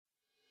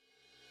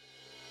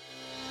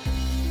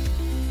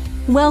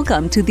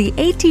Welcome to the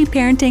AT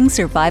Parenting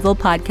Survival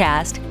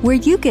Podcast, where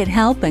you get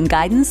help and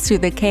guidance through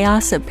the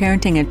chaos of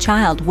parenting a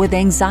child with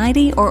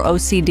anxiety or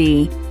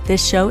OCD.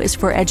 This show is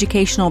for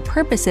educational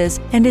purposes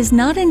and is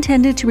not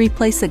intended to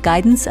replace the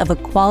guidance of a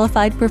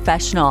qualified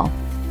professional.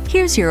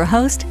 Here's your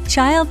host,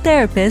 child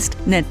therapist,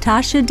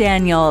 Natasha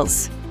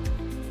Daniels.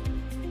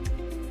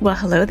 Well,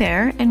 hello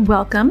there, and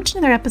welcome to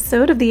another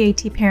episode of the AT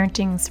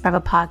Parenting Survival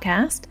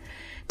Podcast.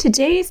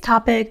 Today's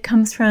topic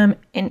comes from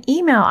an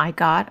email I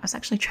got. I was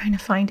actually trying to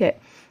find it,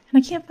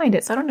 and I can't find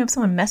it, so I don't know if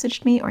someone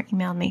messaged me or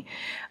emailed me.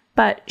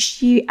 But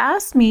she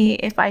asked me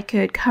if I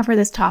could cover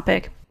this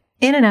topic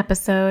in an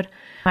episode.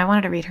 I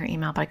wanted to read her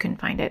email, but I couldn't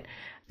find it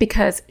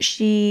because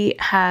she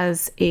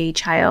has a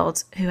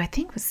child who I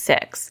think was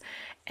 6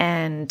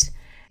 and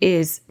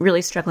is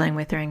really struggling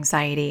with their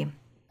anxiety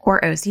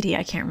or OCD.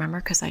 I can't remember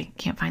because I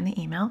can't find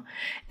the email.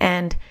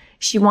 And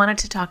she wanted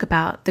to talk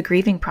about the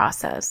grieving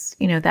process,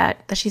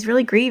 that she's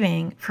really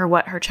grieving for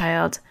what her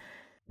child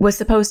was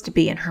supposed to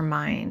be in her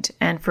mind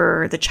and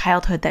for the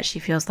childhood that she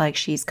feels like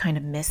she's kind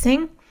of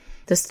missing,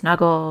 the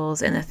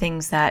snuggles and the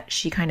things that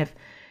she kind of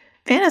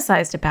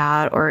fantasized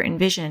about or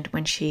envisioned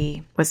when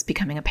she was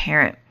becoming a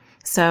parent.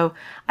 So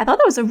I thought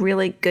that was a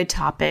really good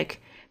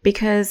topic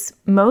because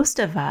most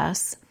of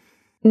us,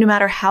 no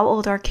matter how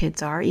old our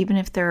kids are, even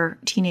if they're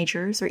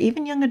teenagers or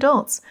even young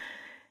adults,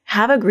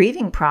 have a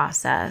grieving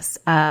process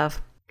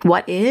of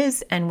what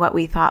is and what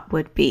we thought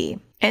would be.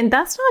 And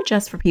that's not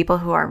just for people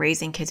who are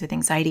raising kids with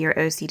anxiety or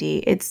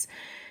OCD. It's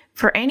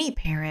for any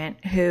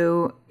parent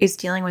who is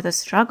dealing with a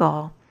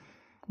struggle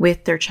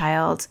with their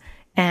child,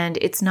 and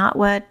it's not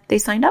what they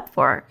signed up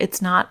for.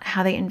 It's not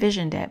how they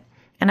envisioned it.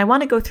 And I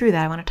want to go through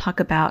that. I want to talk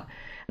about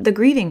the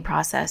grieving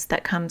process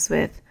that comes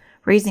with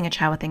raising a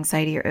child with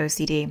anxiety or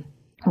OCD,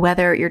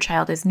 whether your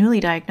child is newly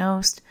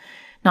diagnosed,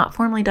 not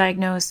formally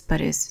diagnosed, but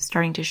is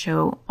starting to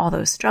show all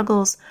those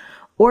struggles,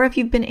 or if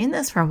you've been in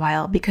this for a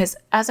while. Because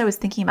as I was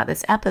thinking about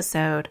this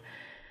episode,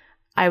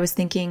 I was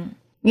thinking,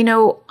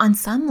 on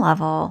some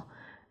level,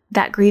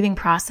 that grieving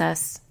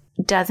process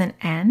doesn't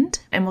end,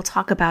 and we'll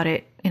talk about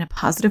it in a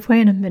positive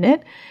way in a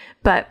minute,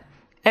 but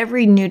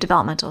every new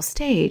developmental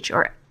stage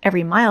or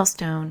every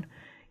milestone,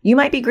 you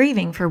might be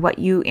grieving for what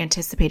you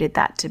anticipated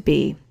that to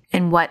be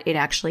and what it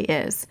actually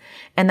is.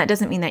 And that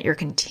doesn't mean that you're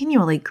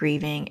continually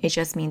grieving. It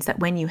just means that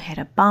when you hit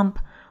a bump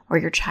or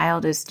your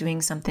child is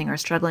doing something or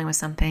struggling with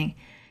something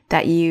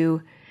that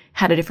you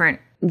had a different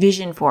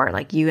vision for,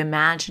 like you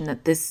imagined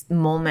that this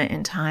moment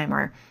in time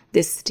or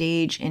this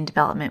stage in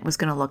development was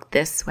going to look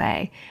this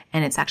way,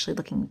 and it's actually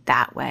looking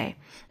that way.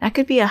 That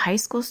could be a high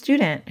school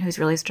student who's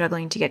really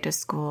struggling to get to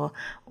school,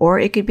 or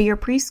it could be your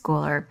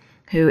preschooler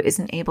who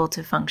isn't able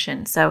to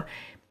function. So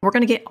we're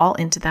going to get all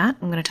into that.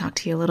 I'm going to talk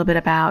to you a little bit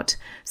about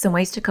some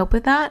ways to cope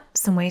with that,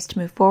 some ways to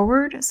move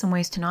forward, some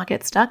ways to not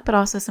get stuck, but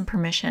also some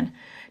permission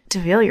to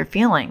feel your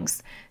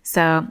feelings.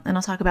 And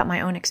I'll talk about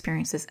my own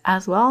experiences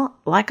as well,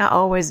 like I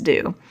always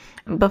do.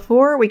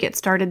 Before we get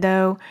started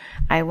though,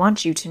 I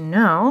want you to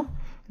know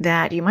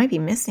that you might be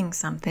missing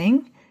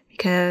something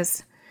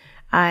because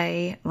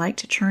I like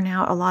to churn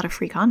out a lot of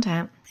free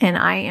content, and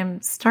I am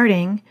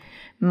starting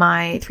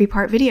my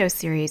 3-part video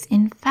series.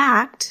 In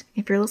fact,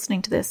 if you're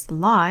listening to this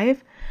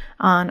live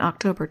on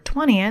October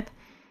 20th,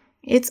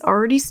 it's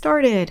already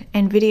started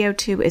and video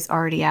 2 is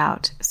already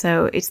out.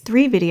 So it's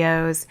 3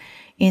 videos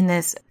in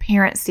this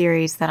parent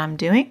series that I'm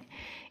doing.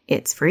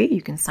 It's free.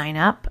 You can sign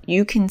up.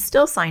 You can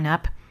still sign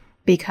up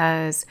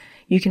because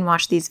you can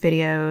watch these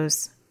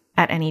videos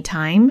at any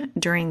time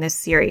during this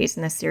series.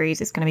 And this series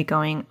is going to be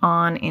going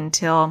on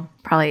until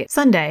probably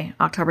Sunday,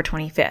 October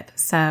 25th.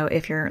 So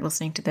if you're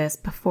listening to this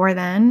before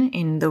then,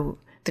 in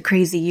the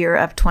crazy year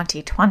of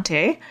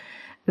 2020,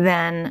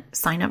 then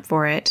sign up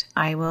for it.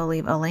 I will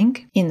leave a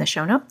link in the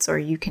show notes, or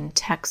you can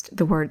text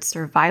the word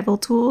survival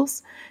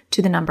tools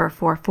to the number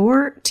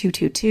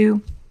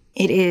 44222.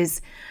 It is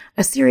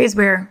a series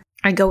where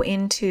I go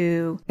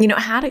into,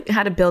 how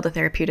to build a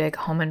therapeutic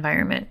home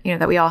environment,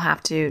 that we all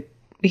have to.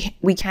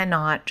 We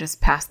cannot just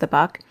pass the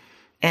buck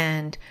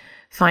and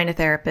find a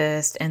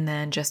therapist and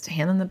then just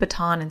hand them the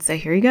baton and say,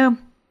 here you go,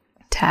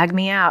 tag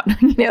me out,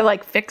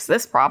 fix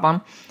this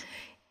problem.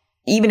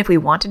 Even if we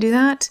want to do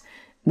that,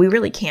 we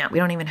really can't. We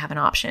don't even have an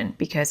option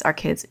because our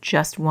kids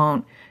just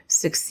won't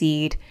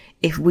succeed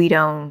if we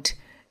don't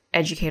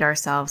educate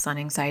ourselves on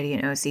anxiety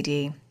and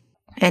OCD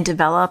and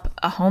develop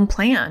a home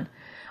plan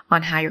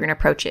on how you're going to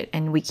approach it.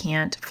 And we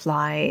can't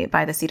fly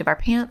by the seat of our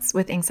pants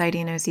with anxiety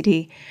and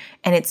OCD.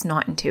 And it's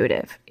not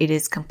intuitive. It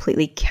is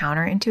completely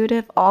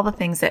counterintuitive. All the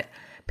things that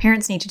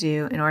parents need to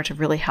do in order to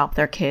really help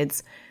their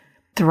kids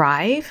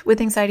thrive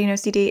with anxiety and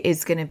OCD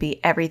is going to be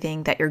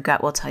everything that your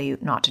gut will tell you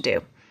not to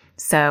do.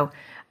 So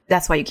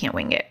that's why you can't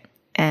wing it.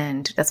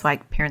 And that's why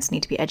parents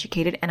need to be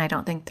educated. And I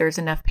don't think there's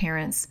enough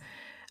parents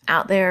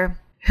out there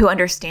who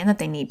understand that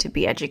they need to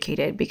be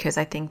educated, because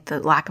I think the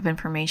lack of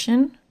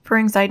information for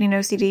anxiety and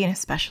OCD, and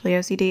especially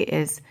OCD,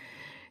 is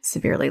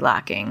severely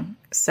lacking.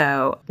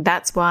 So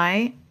that's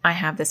why I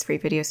have this free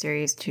video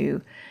series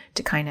to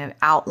kind of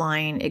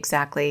outline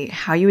exactly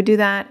how you would do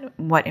that,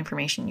 what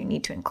information you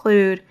need to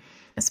include,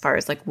 as far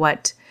as like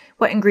what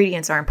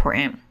ingredients are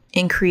important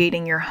in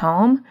creating your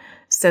home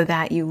so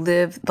that you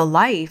live the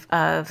life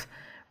of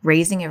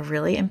raising a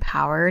really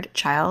empowered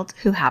child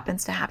who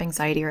happens to have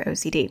anxiety or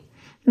OCD.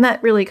 And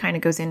that really kind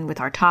of goes in with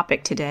our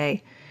topic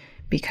today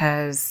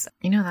because,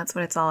 that's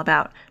what it's all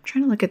about. I'm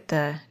trying to look at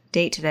the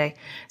date today.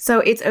 So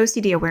it's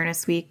OCD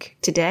Awareness Week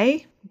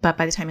today, but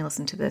by the time you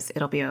listen to this,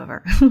 it'll be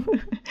over.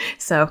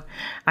 So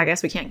I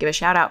guess we can't give a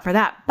shout out for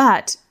that,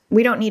 but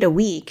we don't need a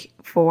week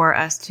for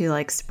us to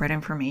like spread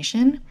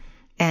information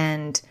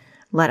and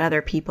let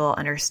other people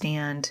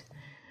understand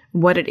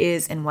what it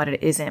is and what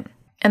it isn't.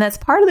 And that's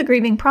part of the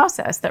grieving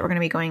process that we're going to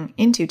be going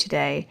into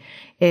today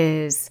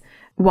is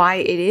why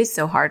it is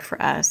so hard for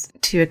us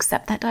to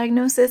accept that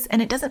diagnosis.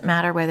 And it doesn't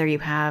matter whether you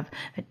have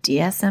a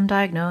DSM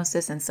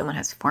diagnosis and someone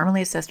has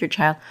formally assessed your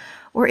child,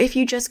 or if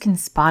you just can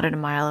spot it a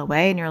mile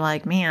away and you're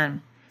like,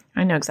 man,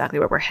 I know exactly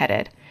where we're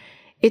headed.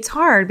 It's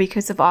hard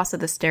because of also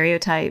the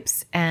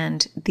stereotypes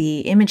and the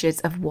images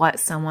of what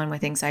someone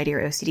with anxiety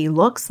or OCD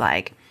looks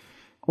like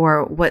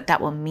or what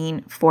that will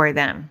mean for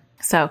them.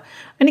 So I'm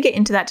going to get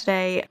into that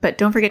today, but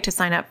don't forget to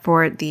sign up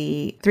for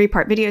the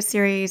 3-part video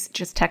series.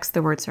 Just text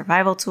the word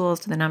survival tools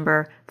to the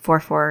number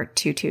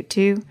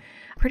 44222.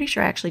 I'm pretty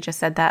sure I actually just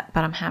said that,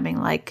 but I'm having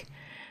like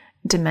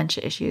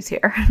dementia issues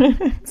here.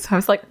 So I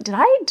was like, did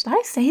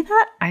I say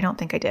that? I don't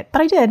think I did,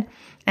 but I did.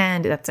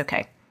 And that's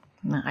okay.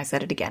 I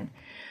said it again.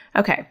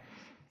 Okay.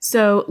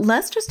 So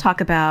let's just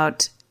talk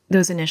about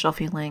those initial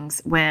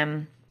feelings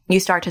when you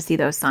start to see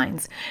those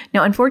signs.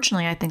 Now,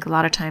 unfortunately, I think a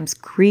lot of times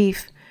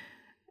grief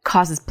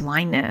causes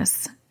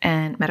blindness,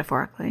 and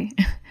metaphorically,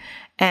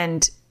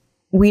 and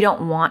we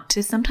don't want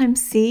to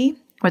sometimes see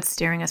what's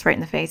staring us right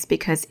in the face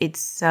because it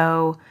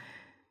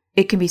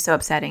can be so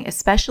upsetting,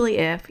 especially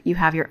if you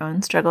have your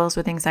own struggles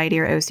with anxiety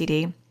or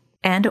OCD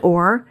and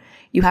or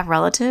you have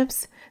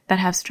relatives that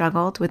have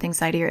struggled with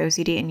anxiety or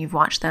OCD and you've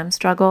watched them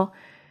struggle.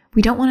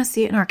 We don't want to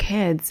see it in our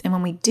kids. And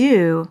when we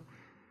do,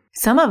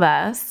 some of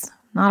us,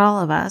 not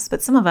all of us,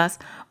 but some of us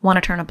want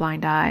to turn a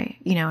blind eye,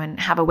 and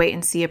have a wait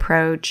and see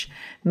approach.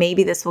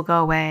 Maybe this will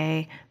go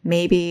away.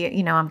 Maybe,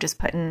 I'm just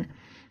putting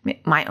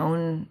my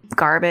own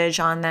garbage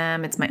on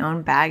them. It's my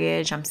own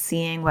baggage. I'm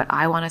seeing what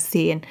I want to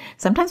see. And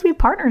sometimes we have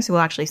partners who will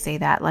actually say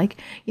that,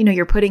 like,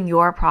 you're putting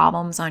your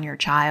problems on your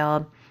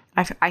child.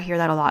 I hear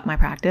that a lot in my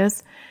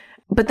practice.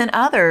 But then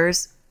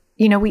others,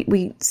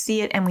 we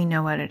see it and we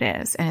know what it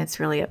is, and it's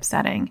really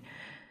upsetting.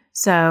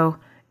 So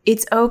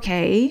it's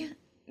okay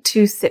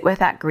to sit with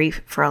that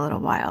grief for a little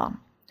while.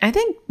 I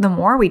think the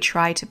more we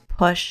try to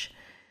push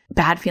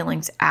bad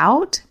feelings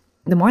out,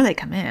 the more they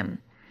come in.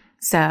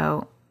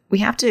 So we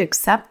have to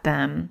accept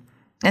them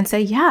and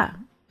say, yeah,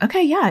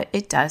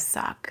 it does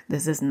suck.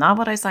 This is not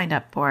what I signed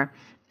up for.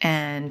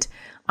 And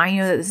I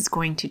know that this is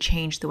going to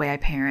change the way I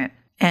parent.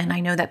 And I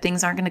know that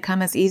things aren't going to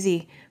come as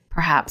easy,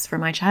 perhaps, for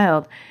my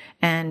child.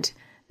 And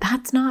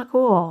that's not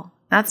cool.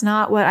 That's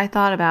not what I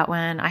thought about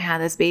when I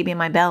had this baby in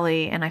my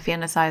belly and I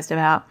fantasized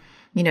about,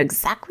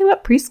 exactly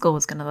what preschool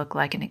was going to look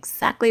like and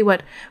exactly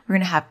what we're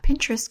going to have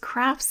Pinterest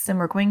crafts and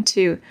we're going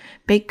to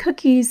bake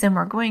cookies and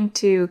we're going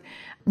to,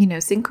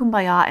 sing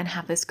Kumbaya and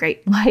have this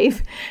great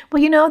life.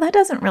 Well, that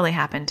doesn't really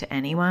happen to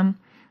anyone.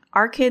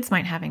 Our kids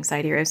might have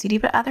anxiety or OCD,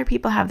 but other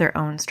people have their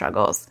own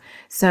struggles.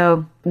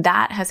 So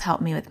that has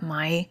helped me with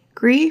my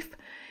grief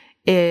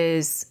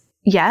is,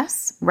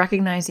 yes,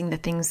 recognizing the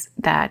things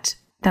that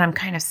I'm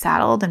kind of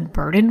saddled and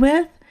burdened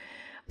with,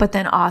 but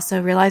then also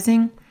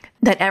realizing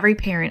that every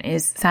parent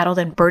is saddled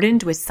and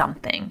burdened with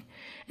something.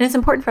 And it's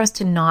important for us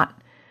to not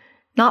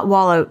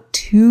wallow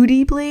too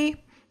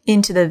deeply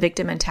into the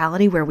victim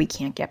mentality where we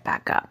can't get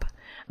back up,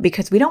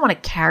 because we don't want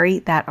to carry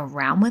that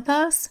around with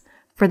us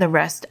for the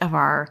rest of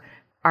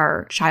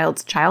our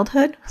child's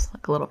childhood. It's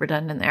like a little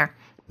redundant there,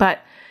 but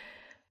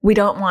we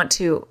don't want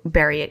to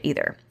bury it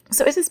either.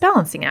 So it's this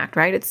balancing act,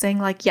 right? It's saying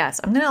like, yes,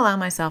 I'm going to allow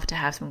myself to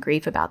have some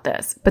grief about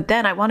this, but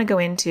then I want to go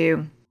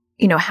into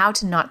how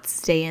to not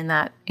stay in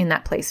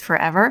that place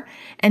forever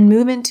and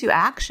move into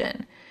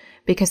action,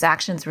 because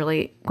action is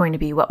really going to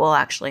be what will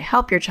actually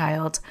help your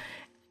child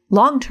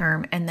long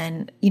term. And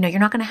then, you're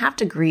not going to have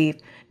to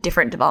grieve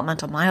different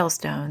developmental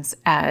milestones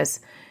as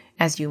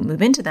you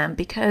move into them,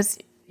 because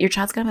your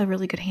child's going to have a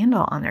really good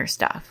handle on their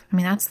stuff. I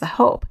mean, that's the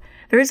hope.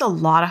 There is a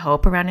lot of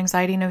hope around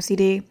anxiety and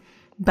OCD,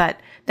 but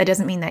that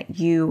doesn't mean that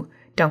you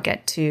don't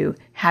get to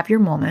have your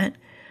moment,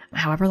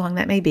 however long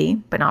that may be,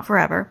 but not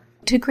forever,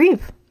 to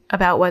grieve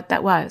about what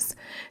that was.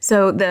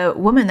 So the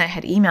woman that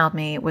had emailed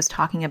me was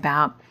talking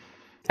about,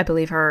 I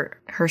believe her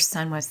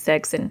son was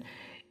 6 and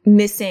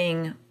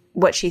missing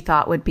what she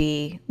thought would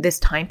be this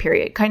time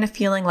period, kind of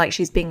feeling like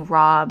she's being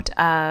robbed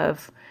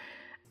of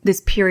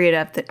this period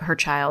of her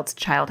child's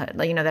childhood,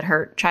 that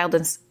her child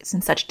is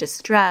in such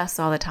distress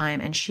all the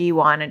time. And she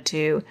wanted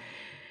to,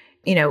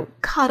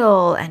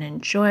 cuddle and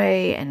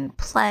enjoy and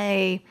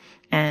play.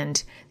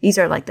 And these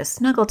are like the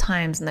snuggle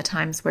times and the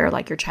times where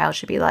like your child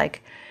should be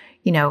like,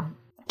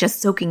 just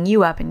soaking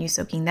you up and you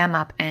soaking them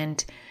up.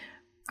 And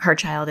her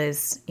child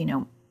is,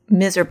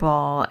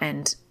 miserable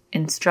and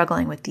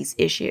struggling with these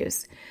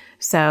issues.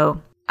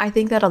 So I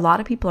think that a lot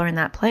of people are in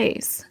that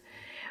place.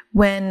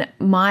 When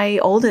my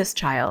oldest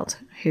child,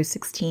 who's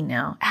 16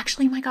 now,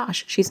 actually, my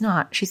gosh, she's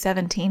not, she's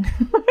 17.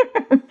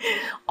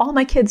 All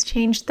my kids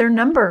changed their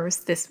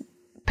numbers this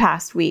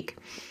past week,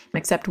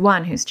 except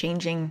one who's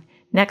changing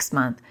next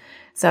month.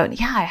 So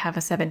yeah, I have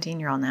a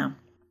 17-year-old now.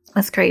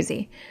 That's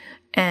crazy.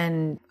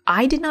 And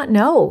I did not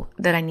know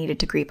that I needed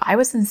to grieve. I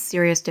was in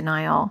serious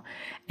denial.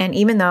 And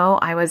even though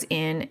I was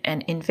in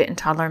an infant and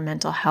toddler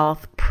mental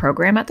health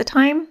program at the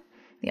time,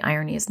 the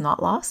irony is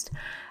not lost,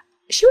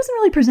 she wasn't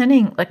really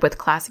presenting like with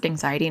classic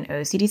anxiety and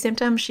OCD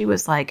symptoms. She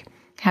was like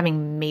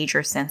having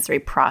major sensory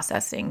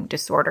processing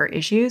disorder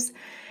issues.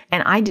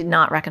 And I did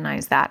not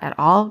recognize that at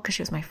all because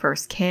she was my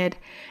first kid.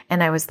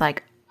 And I was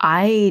like,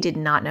 I did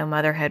not know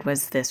motherhood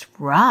was this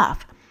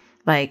rough.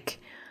 Like,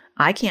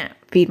 I can't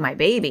feed my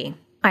baby.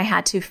 I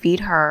had to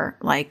feed her,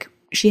 like,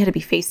 she had to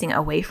be facing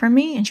away from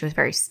me, and she was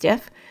very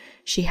stiff.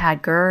 She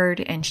had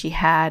GERD, and she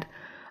had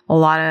a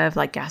lot of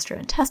like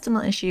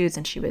gastrointestinal issues,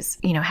 and she was,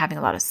 having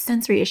a lot of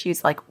sensory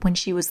issues. Like when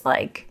she was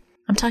like,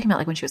 I'm talking about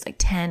like when she was like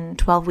 10,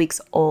 12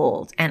 weeks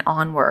old and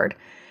onward,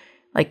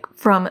 like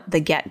from the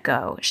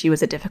get-go, she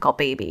was a difficult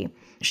baby.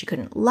 She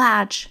couldn't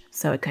latch,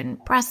 so it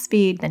couldn't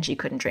breastfeed. Then she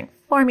couldn't drink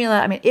formula.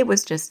 I mean, it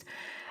was just,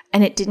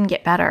 and it didn't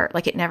get better.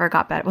 Like it never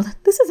got better. Well,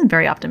 this isn't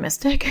very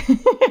optimistic.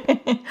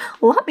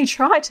 Let me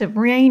try to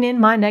rein in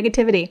my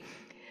negativity.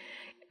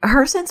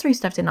 Her sensory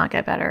stuff did not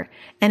get better.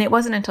 And it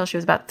wasn't until she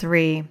was about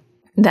 3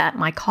 that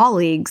my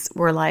colleagues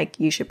were like,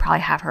 you should probably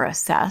have her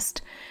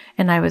assessed.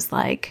 And I was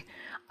like,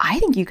 I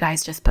think you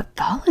guys just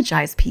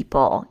pathologize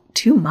people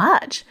too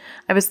much.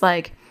 I was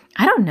like,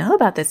 I don't know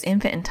about this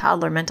infant and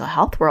toddler mental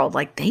health world.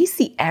 Like they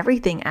see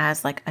everything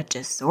as like a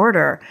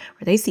disorder,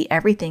 or they see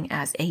everything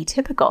as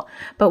atypical.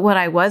 But what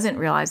I wasn't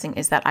realizing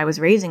is that I was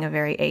raising a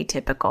very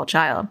atypical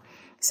child.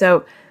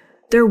 So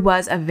there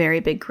was a very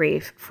big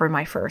grief for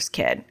my first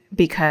kid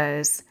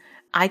because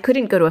I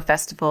couldn't go to a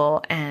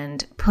festival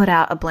and put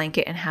out a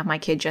blanket and have my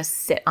kid just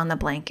sit on the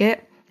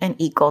blanket and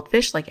eat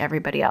goldfish like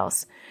everybody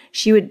else.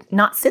 She would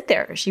not sit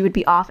there. She would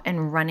be off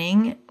and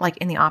running like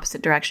in the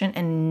opposite direction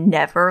and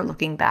never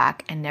looking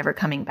back and never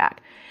coming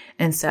back.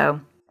 And so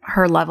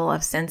her level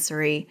of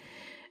sensory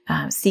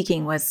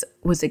seeking was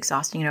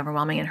exhausting and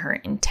overwhelming, and her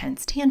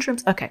intense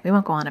tantrums. Okay, we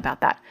won't go on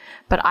about that.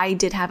 But I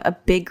did have a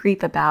big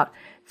grief about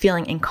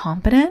feeling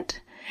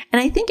incompetent.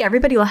 And I think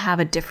everybody will have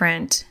a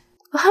different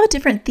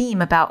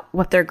theme about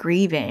what they're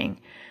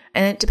grieving.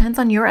 And it depends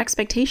on your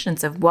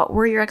expectations of what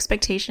were your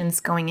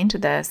expectations going into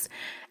this.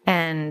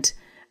 And,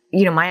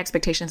 my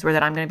expectations were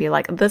that I'm going to be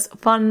like this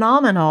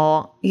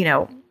phenomenal,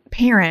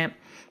 parent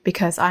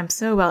because I'm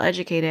so well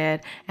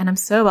educated and I'm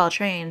so well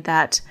trained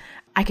that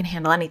I can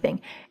handle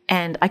anything.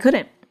 And I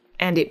couldn't.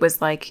 And it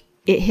was like,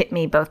 it hit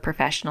me both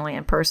professionally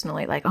and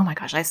personally. Like, oh my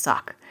gosh, I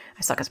suck.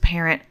 I suck as a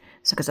parent. I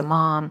suck as a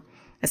mom.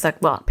 I suck,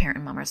 parent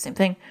and mom are the same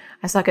thing.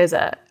 I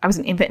was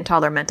an infant and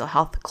toddler mental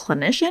health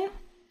clinician.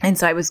 And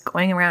so I was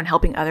going around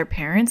helping other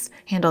parents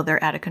handle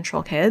their out of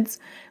control kids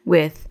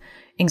with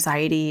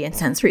anxiety and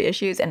sensory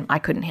issues. And I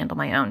couldn't handle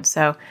my own.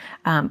 So,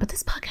 but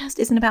this podcast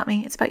isn't about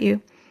me. It's about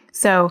you.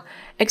 So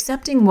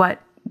accepting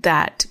what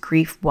that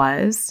grief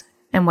was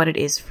and what it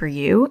is for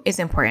you is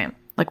important.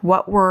 Like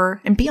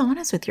and be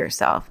honest with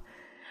yourself.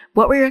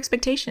 What were your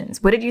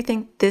expectations? What did you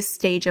think this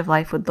stage of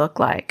life would look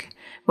like?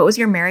 What was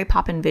your Mary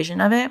Poppins vision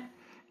of it?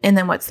 And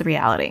then what's the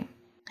reality?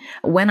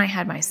 When I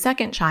had my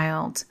second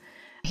child,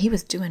 he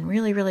was doing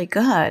really, really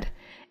good.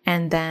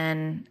 And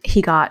then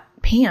he got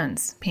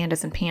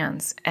pandas and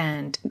pans,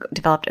 and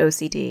developed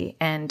OCD.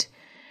 And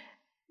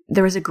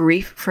there was a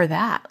grief for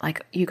that.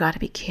 Like, you got to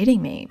be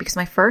kidding me, because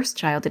my first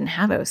child didn't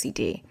have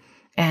OCD.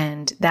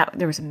 And that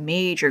there was a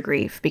major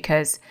grief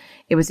because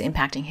it was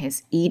impacting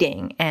his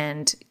eating.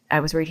 And I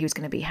was worried he was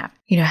going to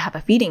have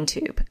a feeding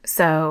tube.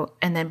 So,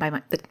 and then by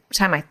the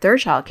time my third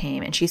child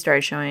came and she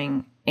started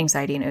showing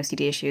anxiety and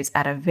OCD issues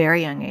at a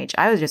very young age,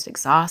 I was just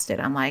exhausted.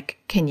 I'm like,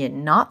 can you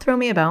not throw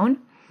me a bone?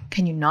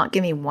 Can you not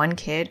give me one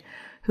kid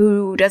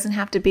who doesn't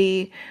have to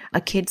be a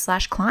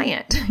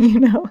kid/client,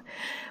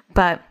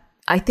 But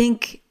I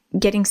think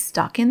getting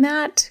stuck in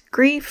that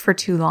grief for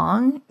too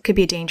long could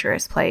be a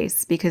dangerous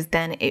place, because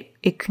then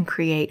it can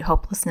create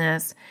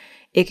hopelessness.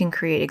 It can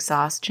create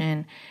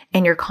exhaustion,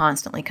 and you're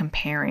constantly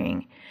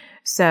comparing.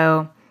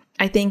 So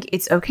I think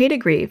it's okay to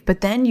grieve,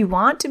 but then you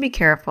want to be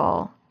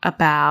careful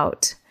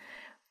about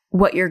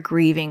what you're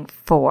grieving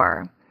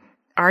for.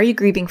 Are you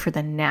grieving for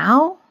the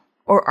now,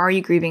 or are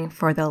you grieving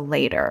for the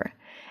later?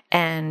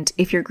 And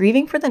if you're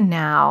grieving for the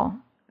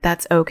now,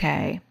 that's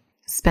okay.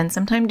 Spend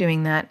some time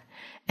doing that,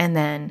 and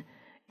then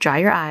dry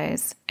your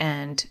eyes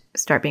and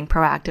start being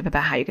proactive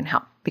about how you can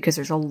help, because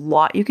there's a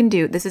lot you can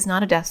do. This is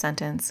not a death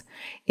sentence.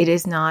 It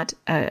is not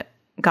a,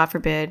 God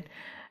forbid,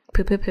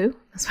 poo-poo-poo.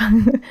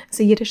 That's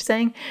a Yiddish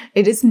saying.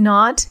 It is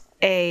not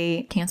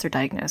a cancer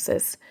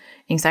diagnosis.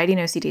 Anxiety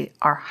and OCD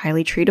are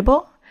highly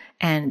treatable,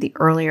 and the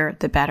earlier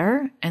the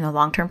better. And the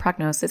long-term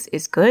prognosis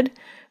is good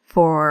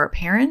for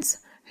parents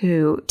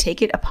who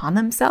take it upon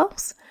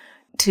themselves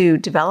to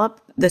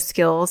develop the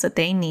skills that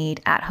they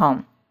need at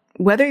home.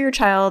 whether your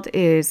child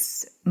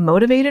is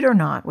motivated or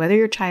not, whether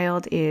your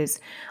child is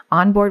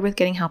on board with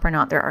getting help or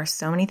not, there are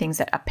so many things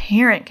that a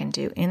parent can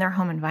do in their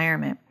home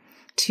environment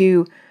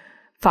to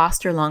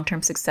foster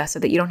long-term success so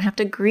that you don't have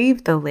to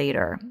grieve the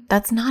later.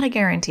 That's not a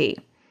guarantee.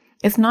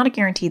 It's not a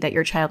guarantee that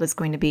your child is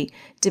going to be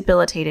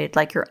debilitated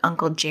like your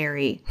Uncle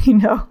Jerry,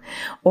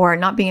 or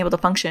not being able to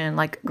function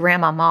like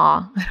Grandma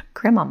Ma,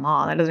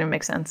 that doesn't even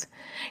make sense.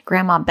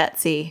 Grandma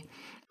Betsy.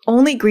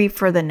 Only grieve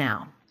for the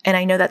now. And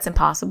I know that's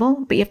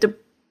impossible, but you have to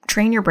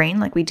train your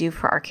brain like we do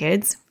for our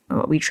kids,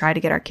 what we try to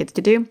get our kids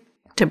to do,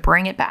 to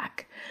bring it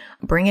back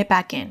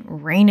in,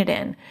 rein it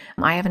in.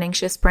 I have an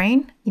anxious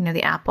brain.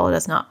 The apple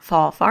does not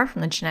fall far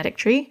from the genetic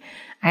tree.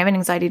 I have an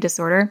anxiety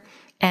disorder.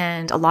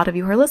 And a lot of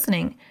you who are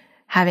listening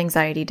have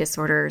anxiety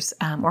disorders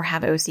or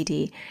have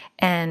OCD.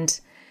 And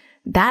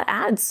that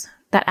adds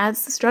the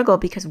struggle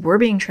because we're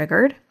being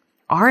triggered.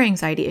 Our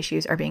anxiety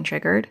issues are being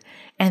triggered.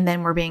 And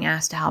then we're being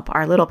asked to help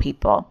our little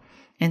people.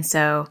 And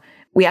so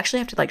we actually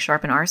have to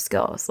sharpen our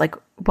skills.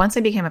 Once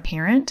I became a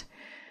parent,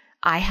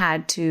 I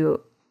had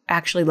to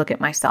actually look at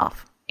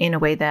myself in a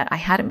way that I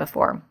hadn't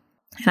before.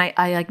 And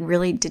I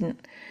really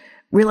didn't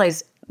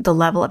realize the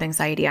level of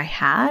anxiety I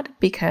had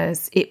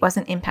because it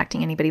wasn't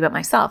impacting anybody but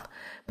myself.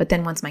 But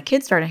then once my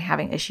kids started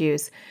having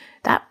issues,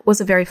 that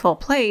was a very full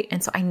plate.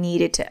 And so I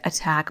needed to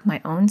attack my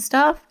own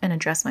stuff and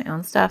address my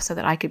own stuff so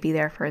that I could be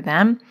there for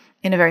them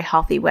in a very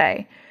healthy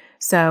way.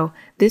 So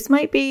this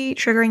might be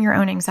triggering your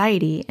own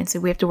anxiety. And so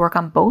we have to work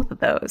on both of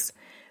those.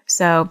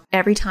 So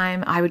every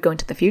time I would go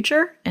into the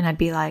future and I'd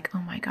be like, oh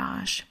my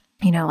gosh,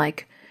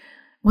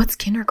 what's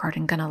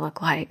kindergarten going to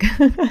look like?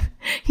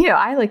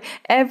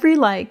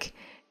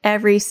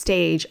 Every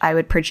stage I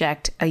would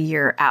project a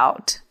year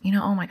out.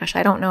 Oh my gosh,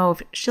 I don't know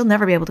if she'll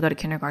never be able to go to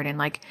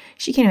kindergarten.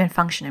 She can't even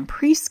function in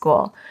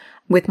preschool.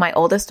 With my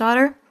oldest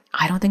daughter,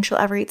 I don't think she'll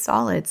ever eat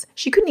solids.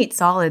 She couldn't eat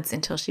solids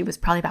until she was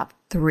probably about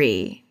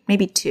 3,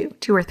 maybe 2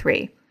 or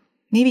 3,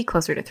 maybe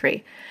closer to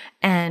 3.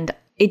 And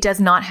it does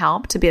not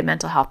help to be a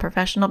mental health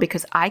professional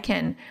because I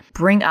can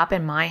bring up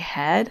in my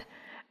head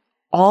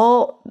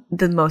all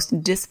the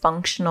most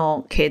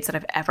dysfunctional kids that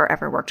I've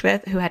ever worked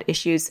with who had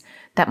issues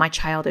that my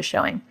child is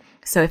showing.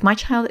 So if my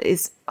child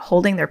is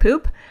holding their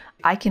poop,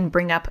 I can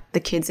bring up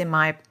the kids in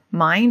my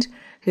mind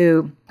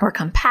who were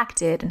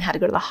compacted and had to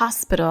go to the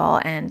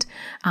hospital and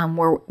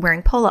were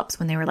wearing pull-ups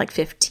when they were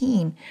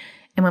 15.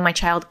 And when my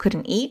child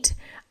couldn't eat,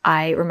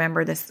 I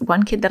remember this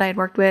one kid that I had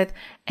worked with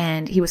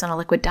and he was on a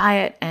liquid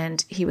diet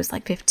and he was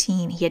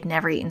 15. He had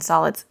never eaten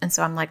solids. And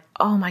so I'm like,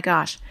 oh my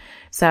gosh.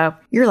 So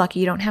you're lucky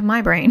you don't have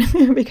my brain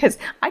because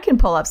I can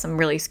pull up some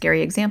really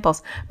scary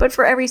examples. But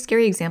for every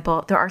scary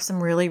example, there are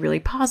some really, really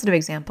positive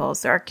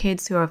examples. There are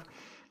kids who have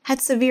had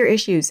severe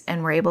issues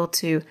and were able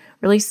to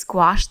really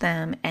squash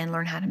them and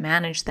learn how to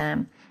manage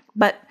them.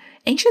 But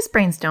anxious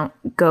brains don't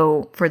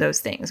go for those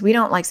things. We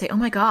don't say, oh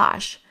my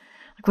gosh,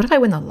 what if I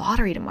win the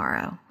lottery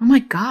tomorrow? Oh my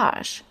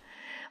gosh.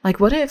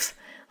 What if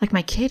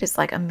my kid is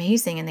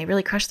amazing and they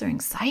really crush their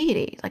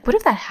anxiety? What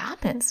if that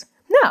happens?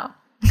 No.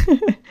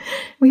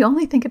 We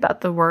only think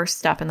about the worst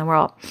stuff in the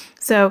world.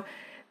 So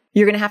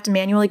you're going to have to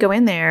manually go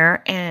in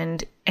there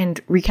and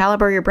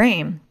recalibrate your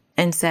brain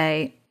and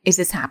say, is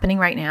this happening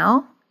right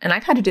now? And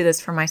I've had to do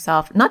this for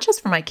myself, not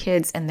just for my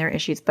kids and their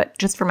issues, but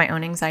just for my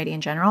own anxiety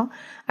in general.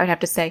 I would have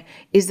to say,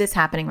 is this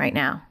happening right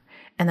now?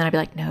 And then I'd be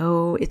like,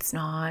 no, it's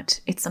not.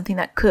 It's something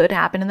that could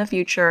happen in the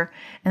future.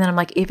 And then I'm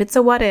like, if it's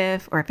a what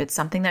if, or if it's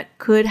something that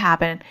could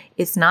happen,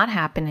 it's not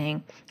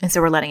happening. And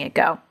so we're letting it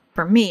go.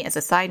 For me, as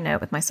a side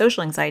note, with my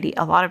social anxiety,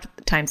 a lot of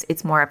times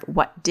it's more of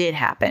what did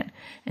happen.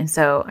 And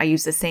so I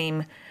use the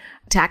same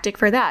tactic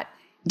for that.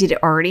 Did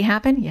it already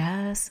happen?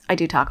 Yes. I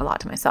do talk a lot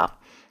to myself.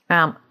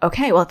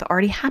 Okay, well, if it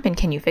already happened,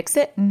 can you fix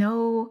it?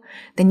 No.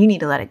 Then you need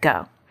to let it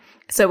go.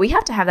 So we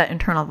have to have that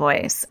internal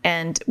voice.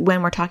 And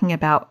when we're talking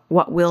about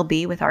what will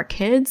be with our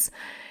kids,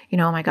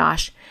 oh my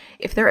gosh,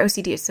 if their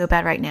OCD is so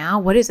bad right now,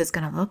 what is this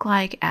going to look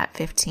like at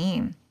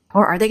 15?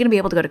 Or are they going to be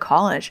able to go to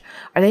college?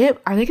 Are they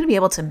going to be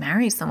able to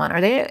marry someone?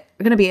 Are they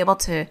going to be able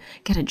to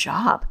get a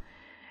job?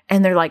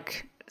 And they're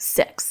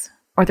 6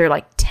 or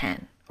they're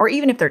 10, or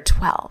even if they're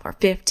 12 or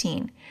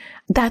 15,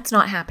 that's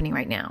not happening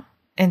right now.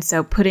 And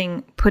so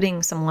putting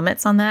some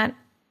limits on that,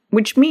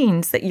 which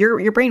means that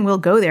your brain will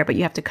go there, but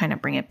you have to kind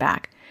of bring it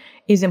back,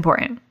 is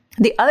important.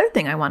 The other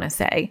thing I want to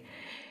say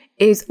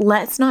is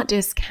let's not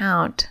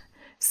discount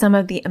some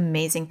of the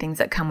amazing things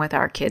that come with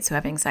our kids who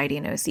have anxiety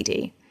and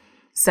OCD.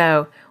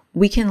 So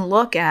we can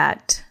look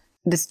at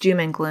this doom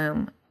and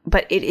gloom,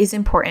 but it is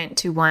important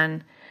to,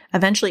 one,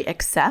 eventually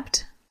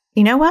accept,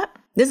 you know what?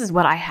 This is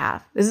what I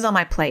have. This is on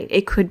my plate.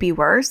 It could be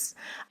worse.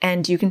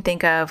 And you can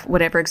think of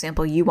whatever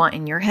example you want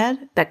in your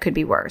head that could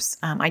be worse.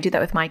 I do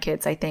that with my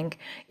kids. I think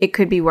it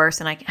could be worse.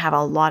 And I have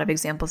a lot of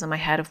examples in my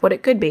head of what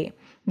it could be.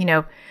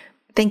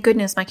 Thank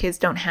goodness my kids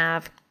don't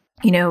have,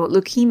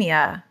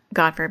 leukemia,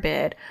 God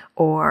forbid,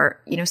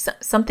 or,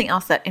 something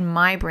else that in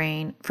my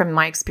brain, from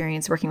my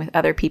experience working with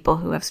other people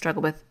who have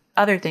struggled with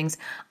other things,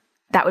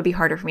 that would be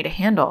harder for me to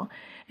handle.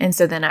 And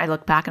so then I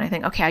look back and I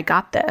think, okay, I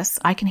got this.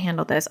 I can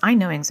handle this. I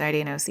know anxiety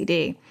and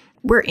OCD.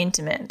 we're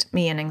intimate,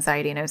 me and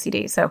anxiety and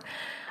OCD. So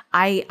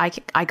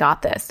I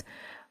got this.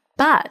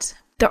 But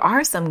there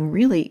are some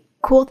really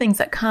cool things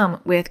that come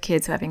with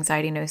kids who have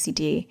anxiety and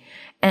OCD,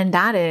 and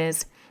that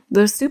is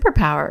those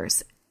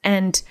superpowers.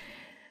 And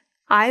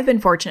I've been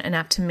fortunate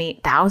enough to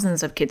meet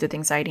thousands of kids with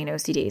anxiety and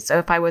OCD. So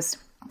if I was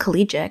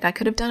collegiate, I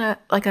could have done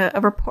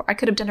a report. I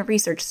could have done a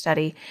research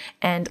study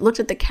and looked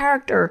at the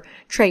character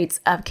traits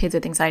of kids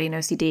with anxiety and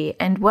OCD.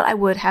 And what I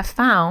would have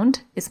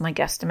found, is my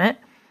guesstimate,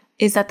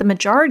 is that the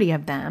majority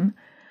of them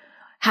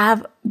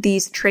have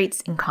these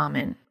traits in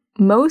common.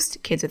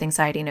 Most kids with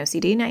anxiety and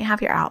OCD, now you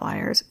have your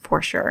outliers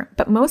for sure,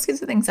 but most kids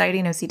with anxiety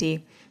and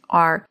OCD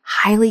are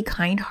highly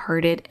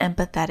kind-hearted,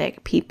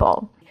 empathetic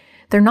people.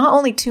 They're not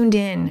only tuned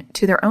in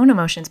to their own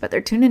emotions, but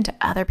they're tuned into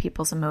other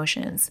people's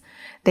emotions.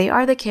 They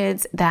are the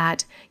kids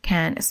that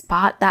can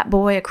spot that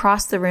boy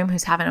across the room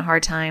who's having a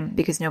hard time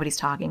because nobody's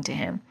talking to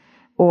him.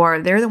 Or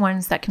they're the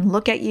ones that can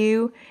look at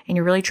you and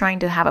you're really trying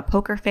to have a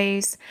poker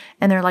face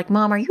and they're like,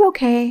 "Mom, are you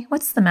okay?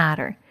 What's the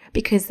matter?"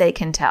 Because they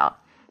can tell,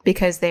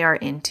 because they are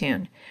in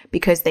tune,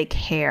 because they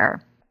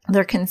care.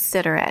 They're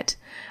considerate.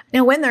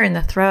 Now, when they're in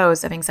the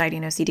throes of anxiety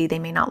and OCD, they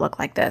may not look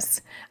like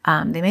this.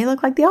 They may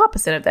look like the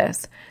opposite of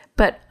this.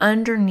 But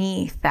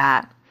underneath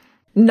that,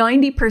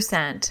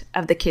 90%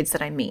 of the kids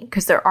that I meet,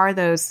 because there are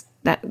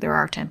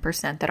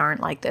 10% that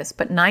aren't like this,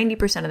 but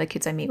 90% of the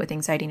kids I meet with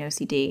anxiety and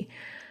OCD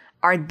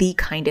are the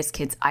kindest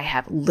kids I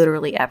have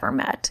literally ever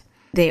met.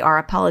 They are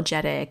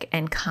apologetic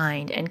and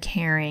kind and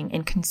caring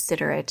and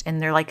considerate,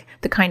 and they're like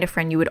the kind of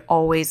friend you would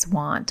always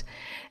want.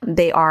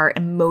 They are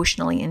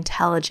emotionally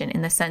intelligent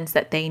in the sense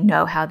that they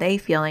know how they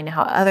feel and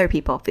how other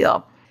people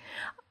feel.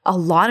 A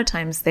lot of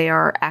times they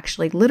are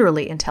actually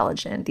literally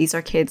intelligent. These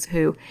are kids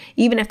who,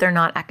 even if they're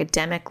not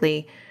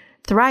academically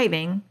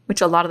thriving,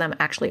 which a lot of them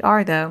actually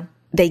are though,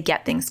 they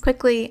get things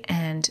quickly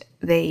and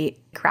they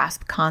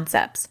grasp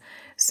concepts.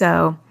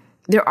 So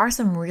there are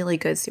some really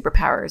good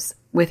superpowers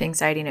with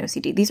anxiety and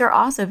OCD. These are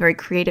also very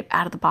creative,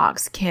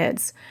 out-of-the-box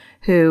kids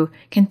who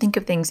can think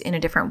of things in a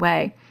different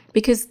way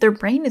because their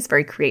brain is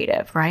very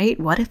creative, right?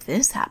 What if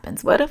this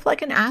happens? What if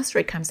like an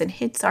asteroid comes and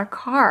hits our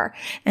car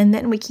and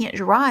then we can't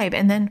drive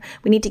and then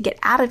we need to get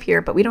out of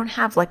here, but we don't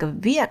have like a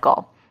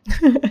vehicle?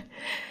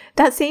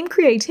 That same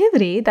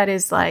creativity that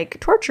is like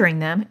torturing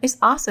them is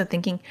also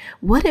thinking,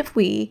 what if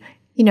we,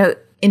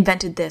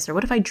 invented this, or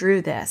what if I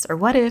drew this, or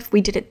what if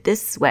we did it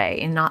this way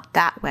and not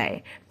that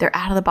way? They're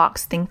out of the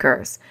box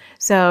thinkers.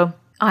 So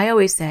I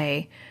always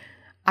say,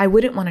 I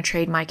wouldn't want to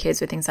trade my kids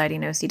with anxiety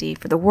and OCD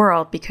for the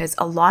world because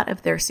a lot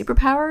of their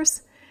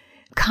superpowers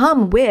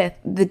come with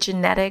the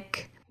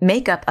genetic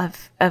makeup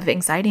of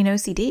anxiety and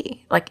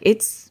OCD. Like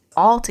it's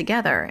all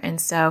together.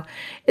 And so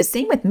it's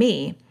same with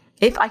me.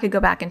 If I could go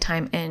back in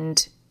time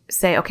and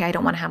say, okay, I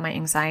don't want to have my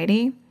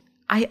anxiety,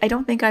 I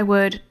don't think I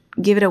would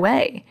give it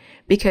away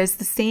because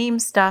the same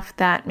stuff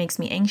that makes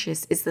me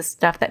anxious is the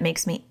stuff that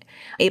makes me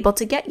able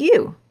to get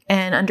you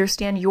and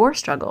understand your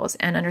struggles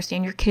and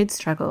understand your kids'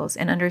 struggles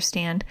and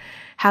understand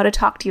how to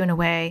talk to you in a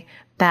way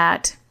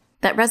that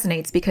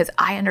resonates because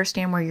I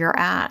understand where you're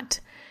at.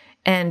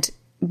 And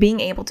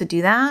being able to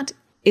do that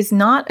is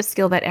not a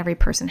skill that every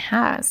person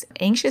has.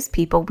 Anxious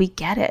people, we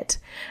get it.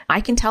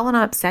 I can tell when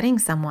I'm upsetting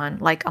someone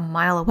like a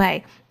mile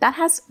away. That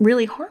has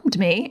really harmed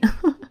me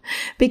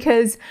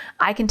because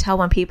I can tell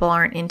when people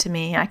aren't into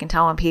me. I can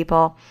tell when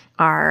people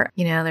are,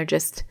 they're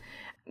just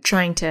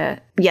trying to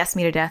yes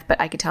me to death,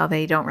 but I can tell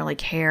they don't really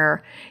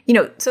care.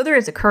 So there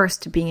is a curse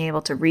to being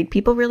able to read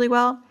people really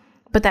well,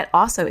 but that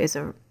also is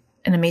an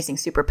amazing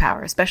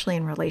superpower, especially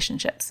in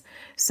relationships.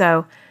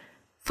 So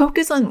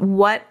focus on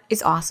what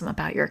is awesome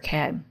about your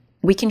kid.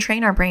 We can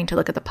train our brain to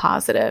look at the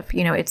positive.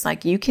 It's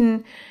like you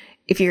can,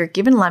 if you're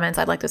given lemons,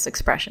 I like this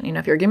expression,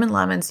 if you're given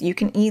lemons, you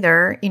can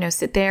either,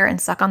 sit there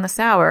and suck on the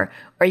sour,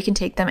 or you can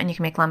take them and you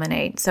can make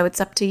lemonade. So it's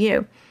up to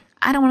you.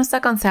 I don't want to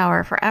suck on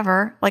sour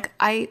forever.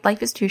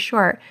 Life is too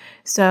short.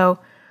 So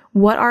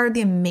what are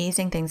the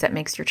amazing things that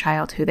makes your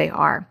child who they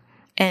are?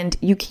 And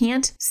you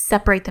can't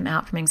separate them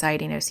out from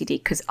anxiety and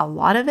OCD because a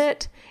lot of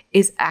it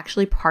is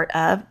actually part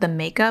of the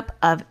makeup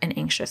of an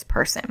anxious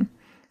person.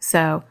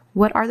 So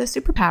what are the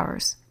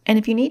superpowers? And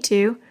if you need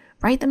to,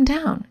 write them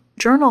down,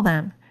 journal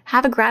them,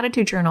 have a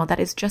gratitude journal that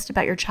is just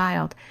about your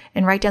child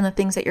and write down the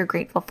things that you're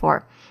grateful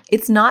for.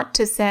 It's not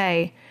to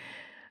say,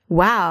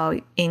 wow,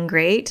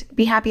 Ingrid,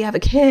 be happy you have a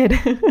kid.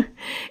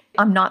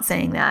 I'm not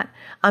saying that.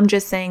 I'm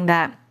just saying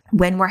that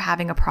when we're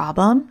having a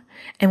problem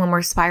and when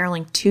we're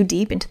spiraling too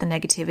deep into the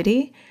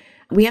negativity,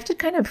 we have to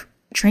kind of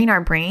train our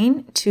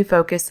brain to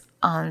focus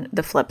on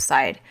the flip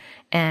side.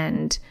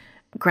 And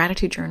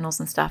gratitude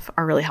journals and stuff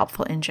are really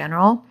helpful in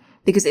general,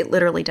 because it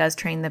literally does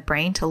train the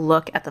brain to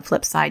look at the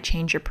flip side,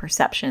 change your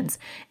perceptions.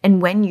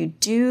 And when you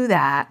do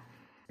that,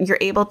 you're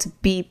able to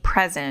be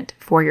present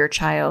for your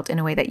child in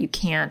a way that you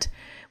can't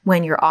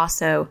when you're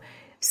also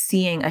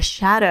seeing a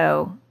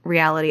shadow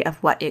reality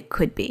of what it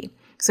could be.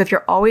 So if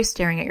you're always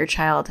staring at your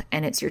child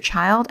and it's your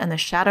child and the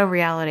shadow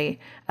reality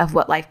of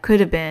what life could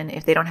have been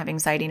if they don't have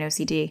anxiety and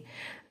OCD,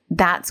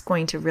 that's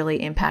going to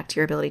really impact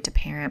your ability to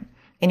parent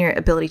and your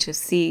ability to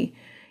see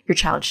your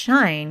child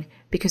shine,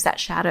 because that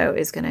shadow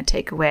is going to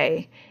take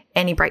away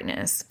any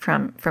brightness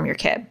from your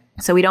kid.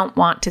 So we don't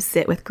want to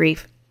sit with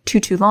grief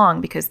too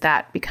long, because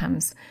that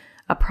becomes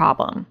a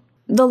problem.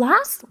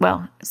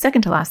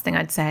 Second to last thing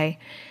I'd say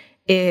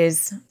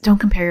is don't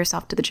compare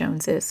yourself to the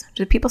Joneses.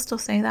 Do people still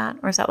say that?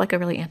 Or is that like a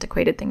really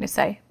antiquated thing to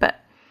say? But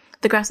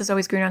the grass is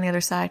always greener on the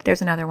other side.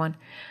 There's another one.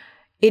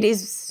 It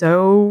is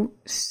so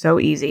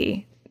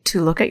easy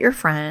to look at your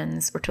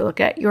friends or to look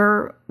at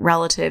your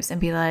relatives and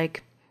be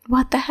like,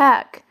 what the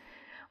heck?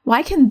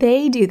 Why can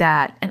they do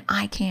that and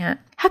I can't?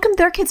 How come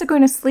their kids are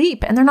going to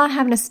sleep and they're not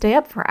having to stay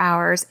up for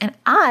hours and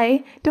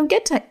I don't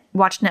get to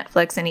watch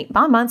Netflix and eat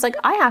bonbons? Like,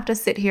 I have to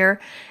sit here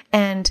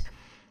and,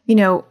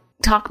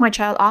 talk my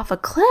child off a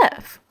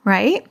cliff,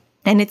 right?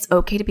 And it's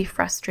okay to be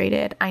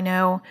frustrated. I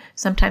know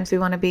sometimes we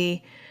want to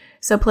be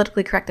so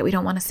politically correct that we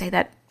don't want to say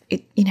that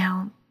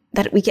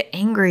that we get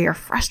angry or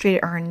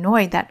frustrated or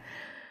annoyed that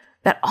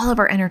all of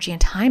our energy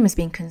and time is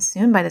being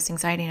consumed by this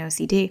anxiety and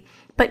OCD.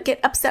 But get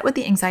upset with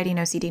the anxiety and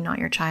OCD, not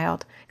your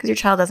child, because your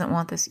child doesn't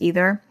want this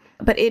either.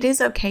 But it is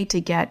okay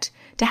to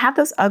have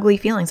those ugly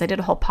feelings. I did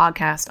a whole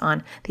podcast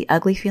on the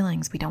ugly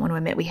feelings we don't want to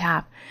admit we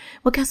have.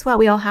 Well, guess what?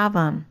 We all have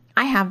them.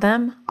 I have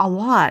them a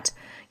lot.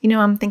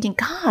 I'm thinking,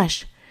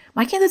 gosh,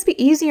 why can't this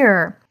be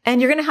easier?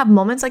 And you're going to have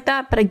moments like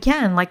that. But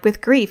again, like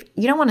with grief,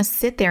 you don't want to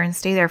sit there and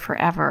stay there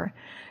forever.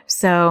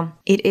 So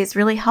it is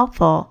really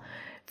helpful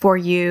for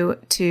you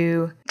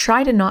to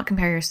try to not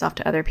compare yourself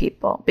to other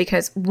people,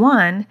 because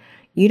one,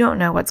 you don't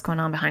know what's going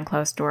on behind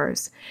closed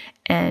doors.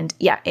 And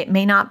yeah, it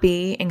may not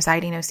be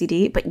anxiety and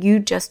OCD, but you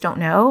just don't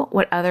know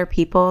what other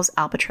people's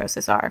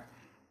albatrosses are.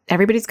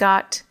 Everybody's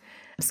got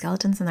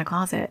skeletons in their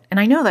closet. And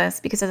I know this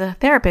because as a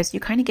therapist, you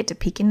kind of get to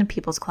peek into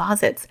people's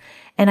closets.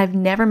 And I've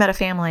never met a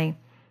family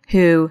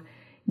who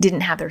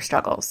didn't have their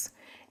struggles.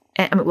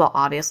 And,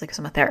 obviously, because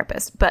I'm a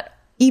therapist, but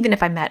even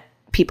if I met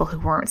people who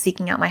weren't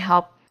seeking out my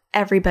help,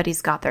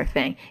 everybody's got their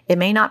thing. It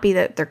may not be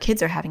that their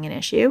kids are having an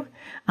issue.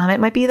 It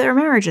might be their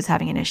marriage is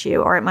having an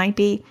issue, or it might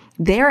be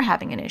they're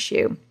having an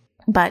issue.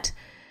 But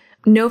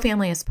no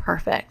family is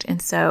perfect.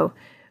 And so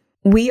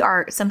we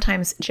are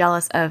sometimes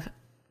jealous of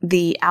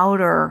the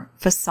outer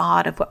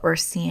facade of what we're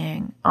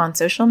seeing on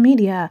social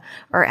media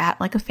or at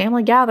like a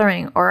family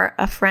gathering or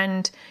a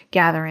friend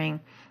gathering.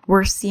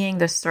 We're seeing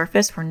the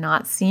surface. We're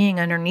not seeing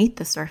underneath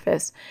the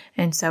surface.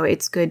 And so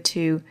it's good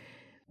to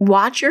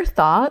watch your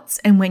thoughts.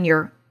 And when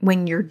you're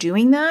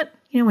doing that,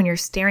 when you're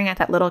staring at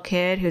that little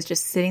kid who's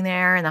just sitting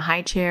there in the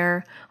high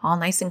chair, all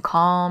nice and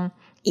calm,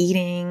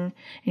 eating, and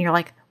you're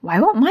like, why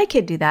won't my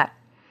kid do that?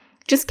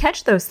 Just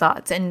catch those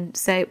thoughts and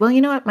say, well,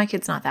 you know what? My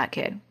kid's not that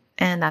kid.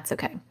 And that's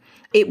okay.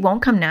 It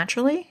won't come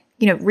naturally.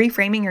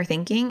 Reframing your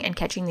thinking and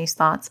catching these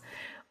thoughts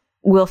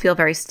will feel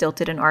very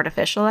stilted and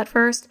artificial at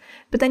first,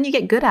 but then you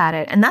get good at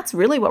it. And that's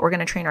really what we're going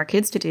to train our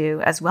kids to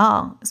do as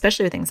well,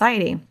 especially with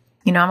anxiety.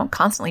 I'm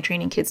constantly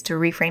training kids to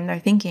reframe their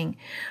thinking,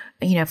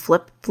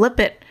 flip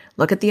it,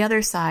 look at the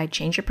other side,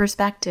 change your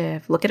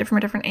perspective, look at it from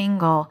a different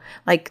angle.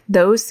 Like,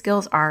 those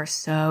skills are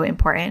so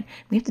important.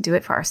 We have to do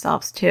it for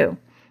ourselves too.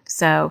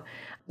 So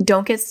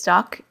don't get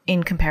stuck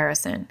in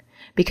comparison,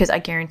 because I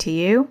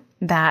guarantee you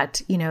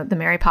that, the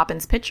Mary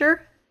Poppins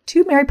picture,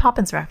 2 Mary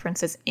Poppins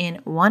references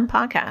in one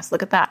podcast.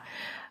 Look at that.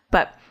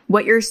 But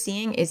what you're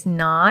seeing is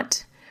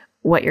not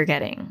what you're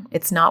getting.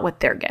 It's not what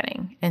they're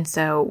getting. And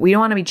so we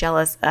don't want to be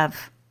jealous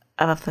of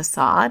a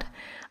facade.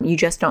 You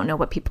just don't know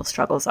what people's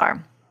struggles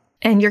are.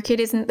 And your kid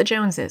isn't the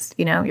Joneses.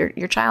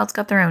 Your child's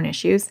got their own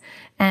issues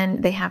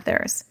and they have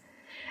theirs.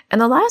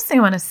 And the last thing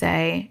I want to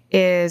say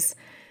is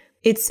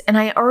and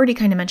I already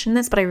kind of mentioned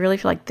this, but I really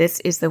feel like this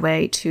is the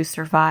way to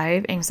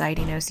survive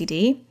anxiety and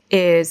OCD,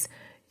 is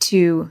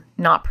to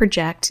not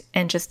project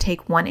and just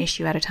take one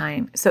issue at a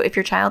time. So if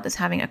your child is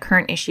having a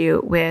current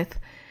issue with,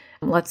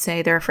 let's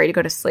say they're afraid to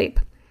go to sleep,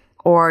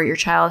 or your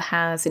child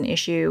has an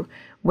issue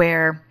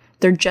where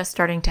they're just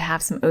starting to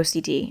have some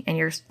OCD and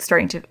you're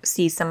starting to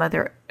see some of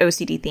their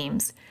OCD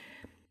themes,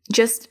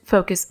 just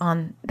focus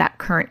on that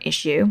current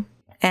issue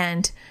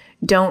and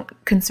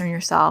don't concern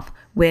yourself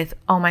with,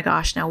 oh my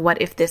gosh, now what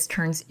if this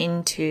turns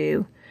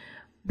into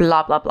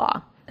blah, blah,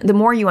 blah. The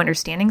more you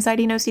understand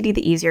anxiety and OCD,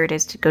 the easier it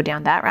is to go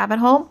down that rabbit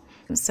hole.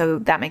 So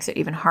that makes it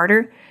even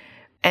harder.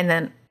 And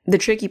then the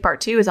tricky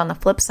part too is on the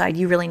flip side,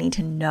 you really need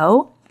to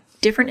know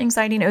different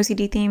anxiety and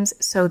OCD themes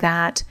so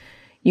that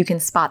you can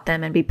spot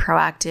them and be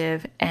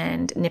proactive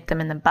and nip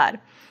them in the bud.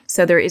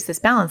 So there is this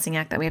balancing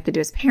act that we have to do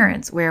as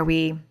parents, where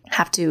we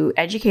have to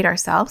educate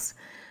ourselves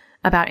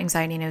about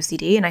anxiety and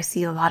OCD. And I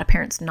see a lot of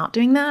parents not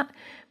doing that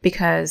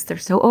because they're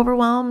so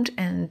overwhelmed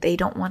and they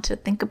don't want to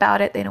think about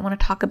it. They don't want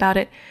to talk about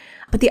it.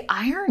 But the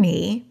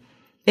irony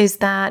is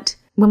that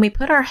when we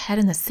put our head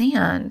in the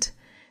sand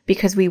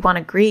because we want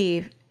to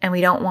grieve and we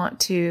don't want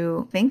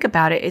to think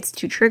about it, it's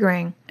too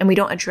triggering. And we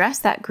don't address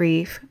that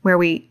grief where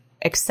we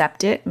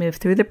accept it, move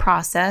through the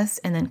process,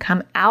 and then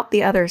come out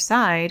the other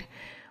side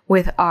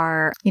with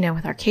our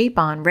cape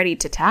on, ready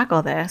to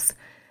tackle this,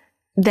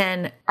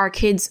 then our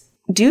kids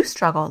do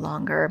struggle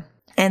longer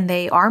and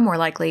they are more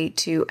likely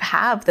to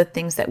have the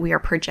things that we are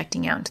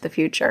projecting out into the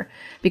future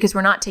because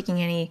we're not taking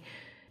any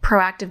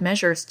proactive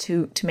measures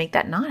to make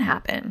that not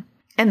happen.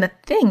 And the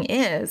thing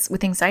is,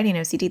 with anxiety and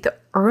OCD, the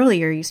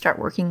earlier you start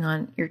working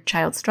on your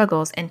child's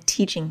struggles and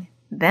teaching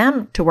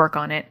them to work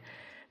on it,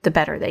 the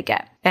better they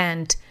get.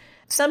 And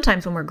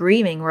sometimes when we're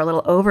grieving, we're a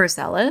little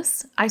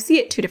overzealous. I see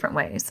it two different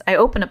ways. I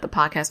open up the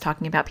podcast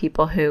talking about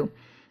people who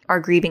are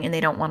grieving and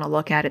they don't want to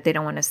look at it. They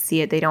don't want to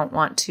see it. They don't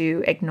want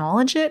to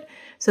acknowledge it.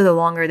 So the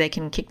longer they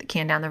can kick the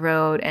can down the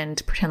road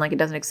and pretend like it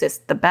doesn't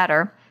exist, the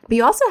better. But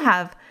you also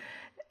have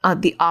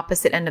the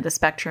opposite end of the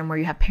spectrum where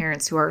you have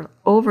parents who are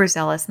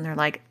overzealous and they're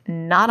like,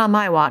 not on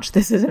my watch.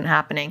 This isn't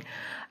happening.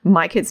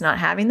 My kid's not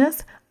having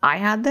this. I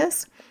had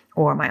this,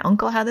 or my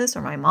uncle had this,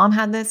 or my mom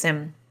had this.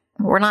 And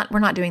we're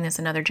not doing this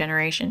another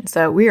generation.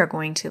 So we are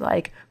going to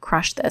like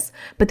crush this.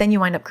 But then you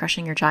wind up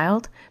crushing your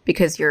child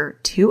because you're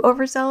too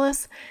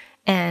overzealous.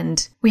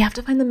 And we have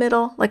to find the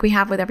middle like we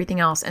have with everything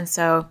else. And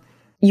so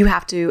you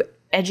have to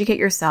educate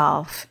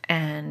yourself.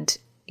 And,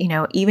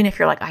 even if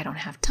you're like, I don't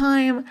have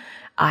time,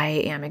 I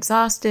am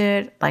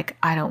exhausted, like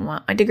I don't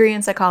want a degree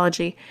in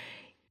psychology,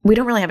 we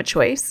don't really have a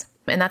choice.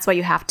 And that's why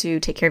you have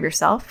to take care of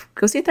yourself.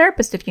 Go see a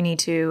therapist if you need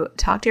to.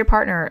 Talk to your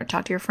partner,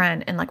 talk to your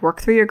friend, and like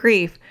work through your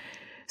grief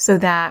so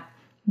that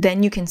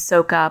then you can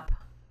soak up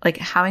like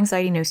how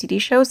anxiety and OCD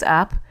shows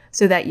up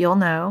so that you'll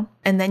know.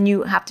 And then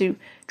you have to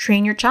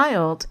train your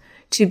child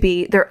to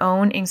be their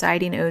own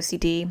anxiety and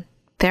OCD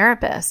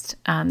therapist.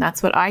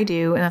 That's what I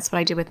do. And that's what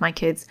I did with my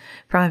kids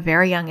from a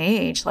very young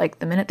age. Like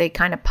the minute they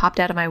kind of popped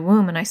out of my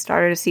womb and I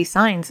started to see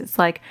signs, it's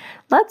like,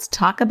 let's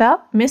talk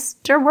about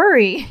Mr.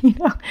 Worry.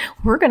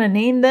 We're going to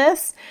name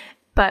this,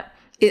 but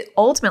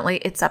ultimately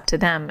it's up to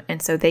them.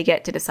 And so they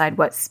get to decide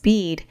what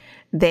speed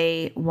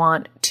they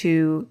want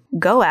to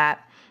go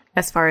at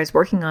as far as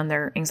working on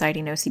their anxiety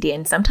and OCD.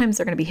 And sometimes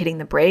they're going to be hitting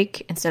the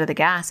brake instead of the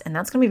gas. And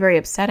that's going to be very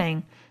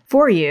upsetting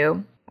for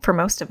you, for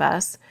most of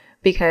us,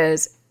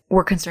 because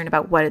we're concerned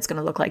about what it's going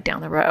to look like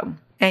down the road.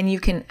 And you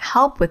can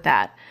help with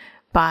that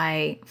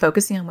by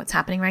focusing on what's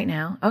happening right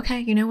now. Okay,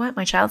 you know what?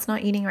 My child's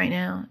not eating right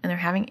now and they're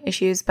having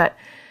issues, but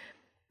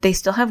they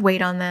still have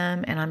weight on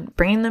them and I'm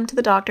bringing them to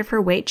the doctor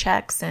for weight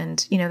checks.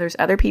 And, there's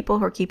other people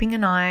who are keeping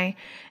an eye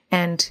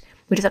and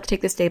we just have to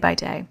take this day by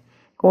day.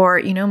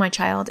 Or, my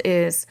child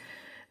is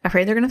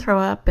afraid they're going to throw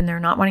up and they're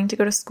not wanting to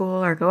go to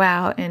school or go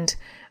out. And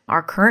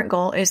our current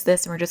goal is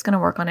this, and we're just going to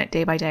work on it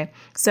day by day.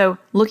 So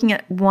looking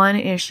at one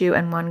issue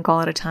and one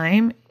goal at a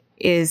time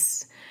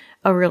is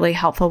a really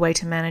helpful way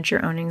to manage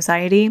your own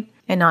anxiety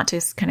and not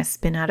just kind of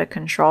spin out of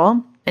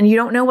control. And you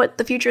don't know what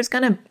the future is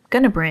going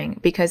to bring,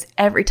 because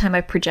every time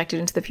I've projected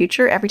into the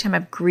future, every time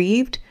I've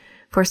grieved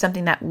for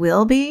something that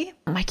will be,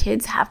 my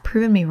kids have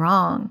proven me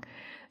wrong.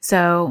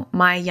 So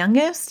my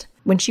youngest,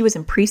 when she was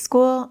in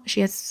preschool,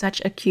 she had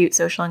such acute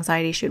social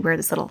anxiety. She would wear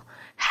this little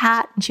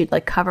hat and she'd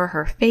like cover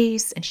her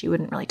face and she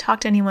wouldn't really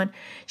talk to anyone.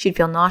 She'd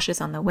feel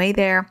nauseous on the way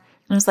there. And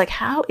I was like,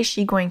 how is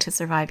she going to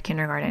survive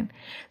kindergarten?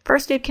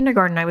 First day of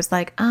kindergarten, I was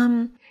like,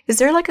 is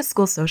there like a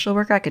school social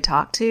worker I could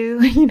talk to?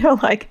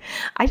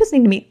 I just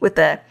need to meet with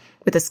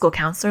the school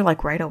counselor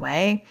like right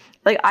away.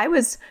 Like I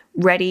was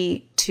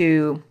ready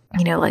to,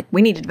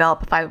 we need to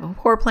develop a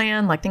 504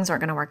 plan, like things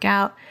aren't going to work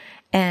out.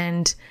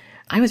 And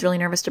I was really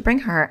nervous to bring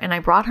her, and I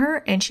brought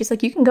her and she's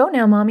like, you can go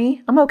now,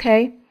 mommy. I'm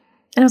okay.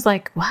 And I was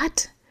like,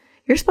 what?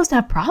 You're supposed to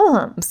have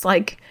problems.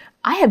 Like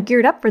I have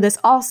geared up for this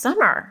all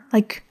summer.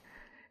 Like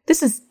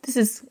this is,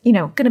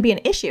 going to be an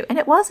issue. And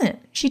it wasn't.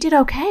 She did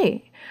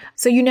okay.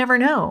 So you never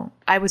know.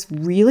 I was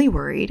really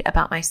worried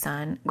about my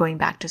son going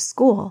back to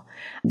school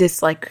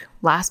this like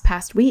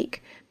past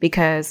week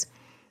because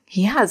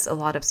he has a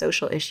lot of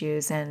social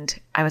issues. And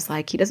I was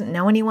like, he doesn't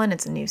know anyone.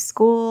 It's a new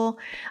school.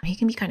 He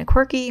can be kind of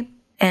quirky.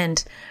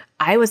 And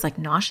I was like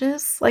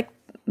nauseous like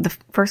the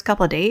first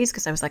couple of days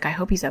because I was like, I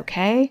hope he's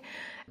okay.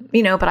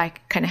 But I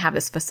kind of have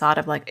this facade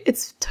of like,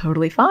 it's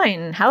totally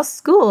fine. How's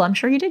school? I'm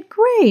sure you did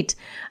great.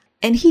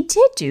 And he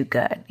did do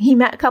good. He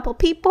met a couple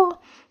people.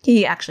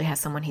 He actually has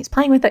someone he's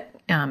playing with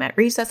at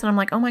recess. And I'm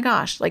like, oh my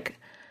gosh, like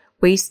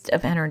waste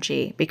of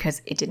energy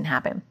because it didn't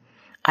happen.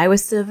 I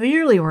was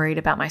severely worried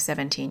about my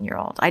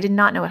 17-year-old. I did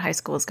not know what high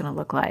school was going to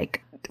look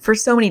like for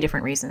so many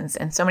different reasons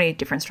and so many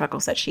different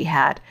struggles that she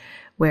had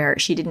where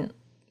she didn't,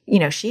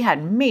 she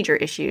had major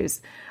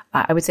issues,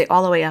 I would say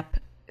all the way up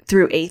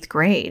through 8th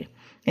grade.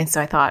 And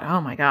so I thought,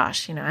 oh my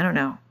gosh, I don't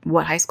know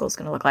what high school is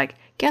going to look like.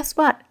 Guess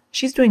what?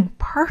 She's doing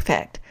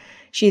perfect.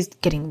 She's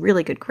getting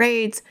really good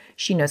grades.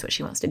 She knows what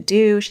she wants to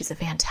do. She's a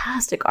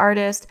fantastic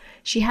artist.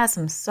 She has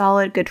some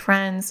solid, good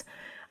friends.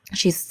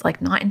 She's like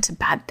not into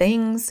bad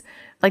things.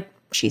 Like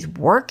she's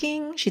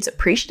working. She's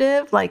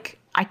appreciative. Like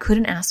I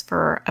couldn't ask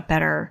for a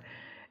better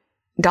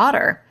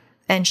daughter.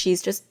 And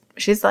she's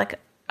like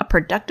a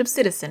productive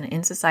citizen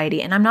in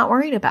society. And I'm not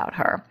worried about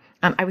her.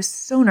 I was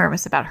so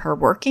nervous about her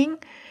working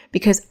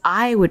because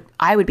I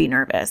would be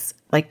nervous.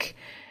 Like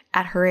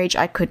at her age,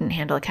 I couldn't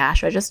handle a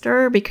cash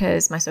register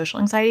because my social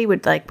anxiety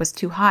was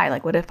too high.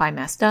 Like, what if I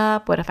messed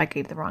up? What if I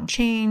gave the wrong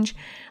change?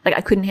 Like,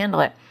 I couldn't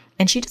handle it.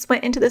 And she just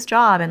went into this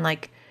job and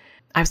like,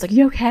 I was like,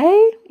 you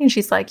okay? And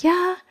she's like,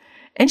 yeah.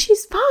 And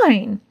she's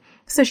fine.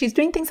 So she's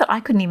doing things that I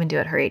couldn't even do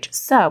at her age.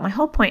 So my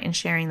whole point in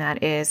sharing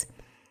that is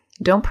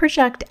don't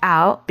project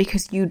out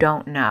because you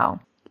don't know.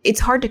 It's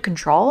hard to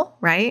control,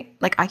 right?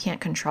 Like I can't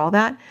control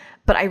that,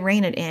 but I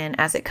rein it in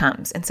as it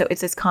comes. And so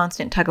it's this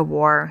constant tug of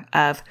war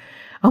of,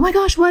 oh my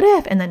gosh, what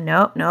if? And then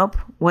nope,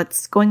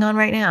 what's going on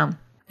right now?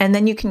 And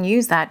then you can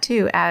use that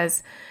too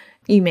as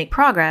you make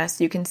progress.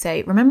 You can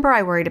say, remember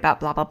I worried about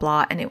blah, blah,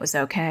 blah, and it was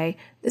okay.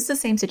 This is the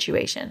same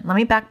situation. Let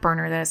me back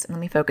burner this and let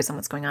me focus on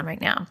what's going on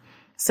right now.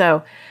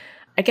 So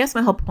I guess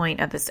my whole point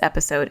of this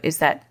episode is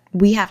that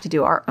we have to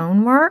do our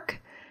own work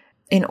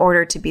in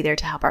order to be there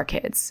to help our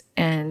kids.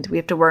 And we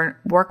have to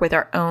work with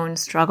our own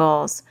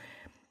struggles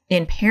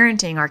in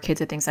parenting our kids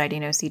with anxiety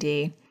and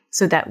OCD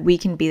so that we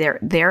can be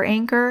their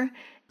anchor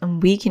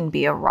and we can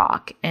be a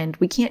rock. And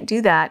we can't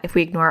do that if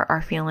we ignore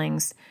our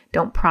feelings,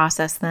 don't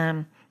process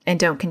them, and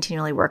don't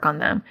continually work on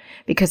them,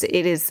 because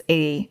it's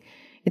an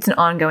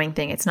ongoing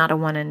thing. It's not a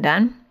one and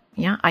done.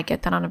 Yeah, I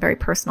get that on a very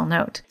personal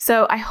note.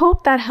 So I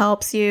hope that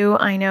helps you.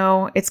 I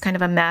know it's kind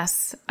of a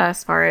mess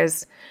as far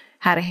as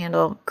how to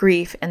handle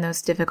grief and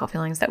those difficult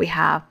feelings that we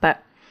have,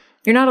 but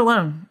you're not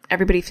alone.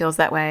 Everybody feels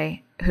that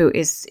way who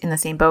is in the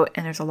same boat,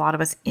 and there's a lot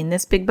of us in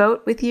this big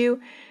boat with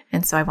you.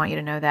 And so I want you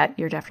to know that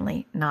you're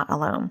definitely not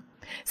alone.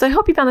 So I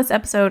hope you found this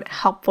episode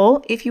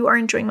helpful. If you are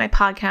enjoying my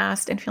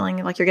podcast and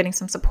feeling like you're getting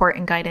some support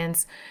and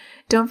guidance,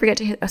 don't forget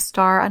to hit a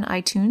star on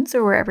iTunes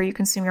or wherever you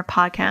consume your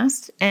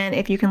podcast. And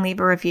if you can leave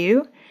a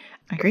review,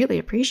 I greatly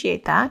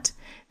appreciate that.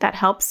 That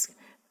helps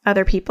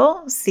other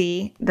people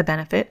see the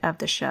benefit of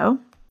the show.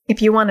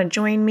 If you want to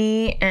join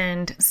me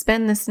and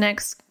spend this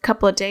next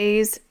couple of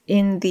days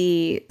in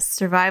the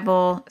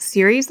survival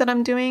series that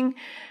I'm doing,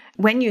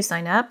 when you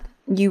sign up,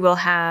 you will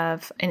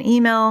have an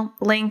email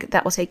link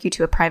that will take you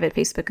to a private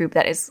Facebook group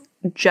that is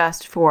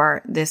just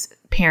for this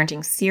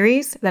parenting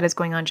series that is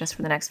going on just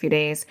for the next few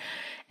days.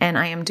 And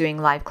I am doing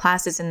live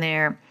classes in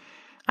there.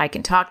 I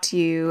can talk to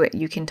you.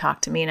 You can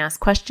talk to me and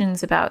ask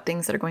questions about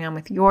things that are going on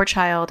with your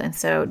child. And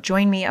so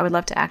join me. I would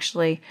love to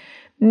actually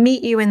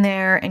meet you in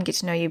there and get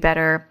to know you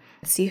better,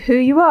 see who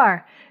you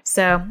are.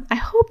 So I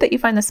hope that you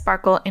find the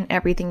sparkle in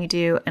everything you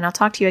do. And I'll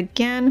talk to you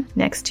again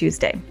next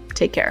Tuesday.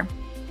 Take care.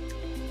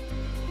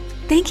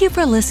 Thank you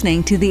for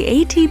listening to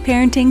the AT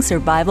Parenting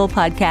Survival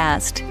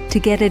Podcast. To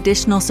get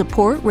additional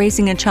support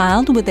raising a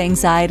child with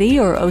anxiety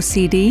or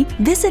OCD,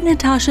 visit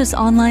Natasha's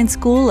online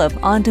school of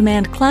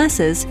on-demand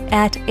classes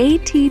at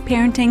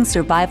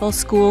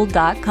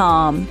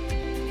atparentingsurvivalschool.com.